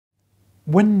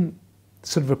when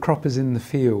sort of a crop is in the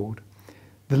field,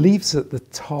 the leaves at the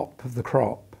top of the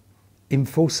crop in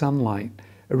full sunlight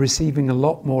are receiving a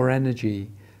lot more energy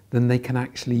than they can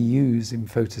actually use in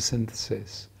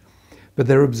photosynthesis. But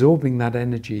they're absorbing that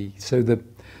energy, so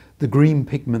the green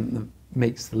pigment that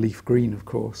makes the leaf green, of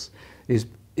course, is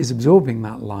absorbing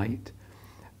that light,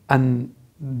 and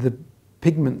the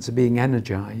pigments are being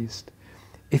energized.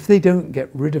 If they don't get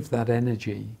rid of that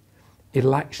energy,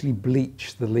 it'll actually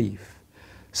bleach the leaf.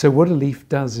 So what a leaf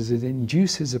does is it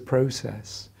induces a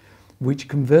process which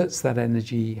converts that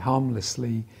energy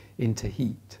harmlessly into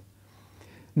heat.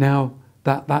 Now,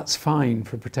 that's fine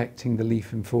for protecting the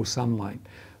leaf in full sunlight,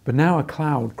 but now a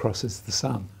cloud crosses the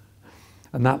sun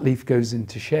and that leaf goes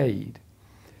into shade.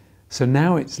 So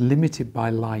now it's limited by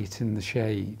light in the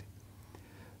shade,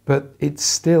 but it's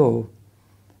still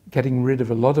getting rid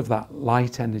of a lot of that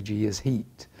light energy as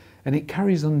heat, and it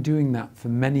carries on doing that for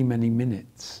many, many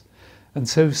minutes. And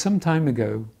so some time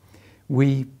ago,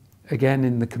 again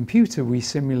in the computer, we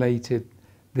simulated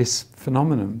this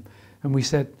phenomenon, and we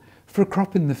said, for a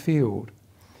crop in the field,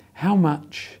 how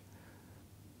much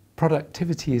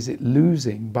productivity is it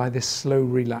losing by this slow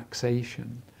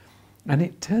relaxation? And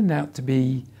it turned out to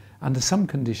be, under some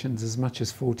conditions, as much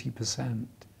as 40%.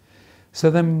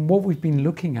 So then what we've been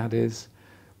looking at is,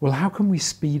 well, how can we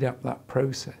speed up that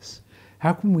process?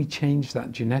 How can we change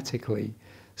that genetically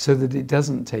so that it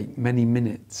doesn't take many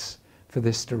minutes for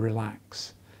this to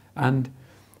relax? And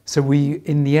so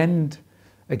in the end,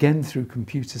 again through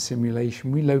computer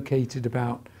simulation, we located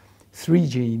about 3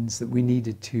 genes that we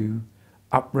needed to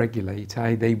upregulate.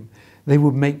 They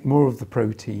would make more of the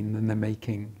protein than they're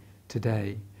making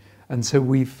today. And so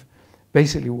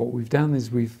basically what we've done is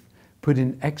we've put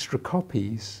in extra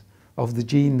copies of the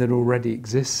gene that already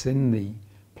exists in the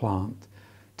plant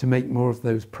to make more of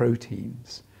those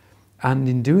proteins. And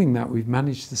in doing that, we've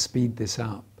managed to speed this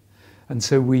up. And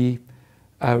so we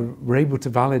were able to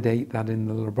validate that in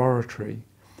the laboratory.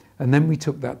 And then we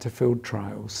took that to field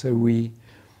trials. So we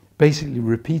basically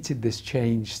repeated this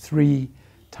change 3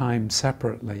 times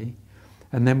separately.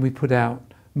 And then we put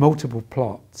out multiple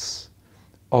plots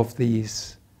of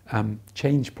these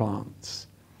change plants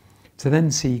to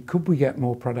then see, could we get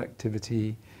more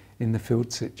productivity in the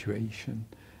field situation?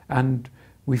 And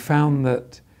we found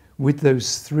that with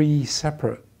those 3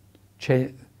 separate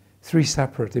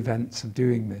events of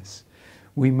doing this,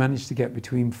 we managed to get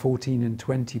between 14 and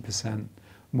 20%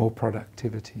 more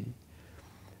productivity.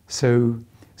 So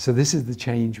this is the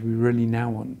change we really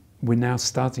now want. We're now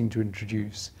starting to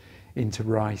introduce into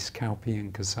rice, cowpea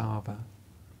and cassava.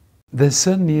 There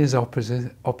certainly is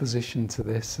opposition to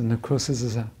this, and of course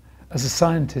as a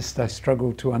scientist I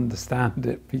struggle to understand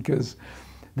it, because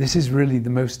this is really the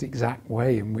most exact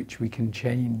way in which we can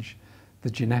change the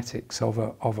genetics of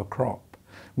a crop.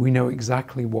 We know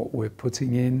exactly what we're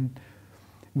putting in,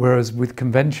 whereas with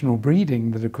conventional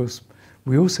breeding that of course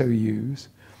we also use,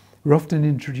 we're often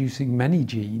introducing many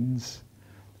genes.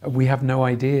 We have no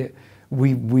idea.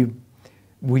 We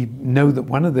know that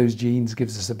one of those genes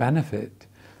gives us a benefit,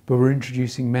 but we're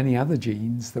introducing many other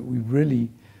genes that we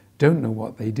really don't know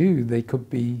what they do. They could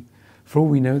be, for all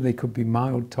we know, they could be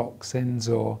mild toxins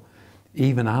or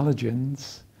even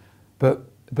allergens, but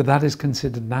that is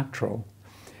considered natural.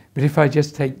 But if I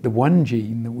just take the one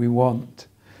gene that we want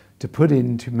to put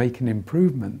in to make an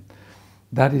improvement,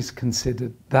 that is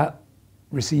considered, that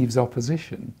receives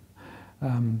opposition.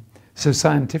 So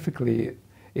scientifically,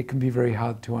 it can be very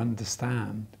hard to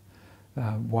understand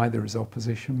why there is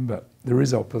opposition, but there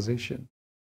is opposition.